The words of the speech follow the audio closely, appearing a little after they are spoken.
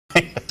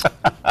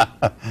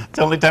It's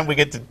the only time we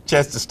get the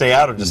chance to stay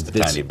out, or just a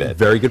tiny bit.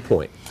 Very good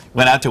point.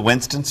 Went out to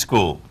Winston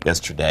School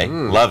yesterday.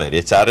 Love it.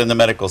 It's out in the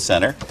medical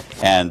center,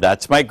 and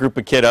that's my group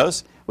of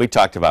kiddos. We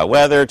talked about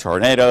weather,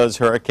 tornadoes,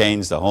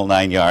 hurricanes, the whole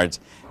 9 yards.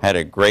 Had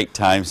a great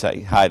time.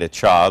 Say hi to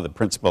Cha, the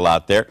principal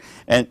out there,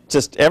 and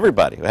just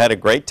everybody. We had a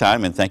great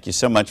time, and thank you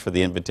so much for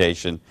the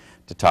invitation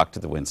to talk to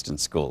the Winston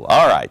School.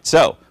 All right,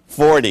 so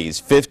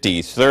 40s, 50s,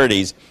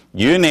 30s,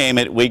 you name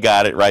it, we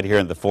got it right here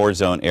in the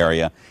 4-zone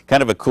area.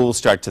 Kind of a cool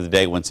start to the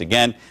day once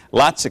again.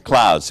 Lots of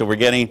clouds, so we're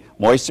getting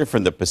moisture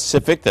from the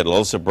Pacific that'll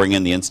also bring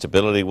in the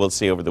instability we'll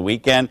see over the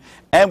weekend,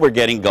 and we're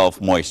getting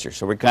Gulf moisture.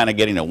 So we're kind of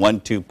getting a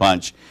 1-2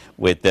 punch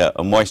with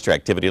a moisture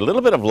activity. A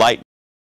little bit of light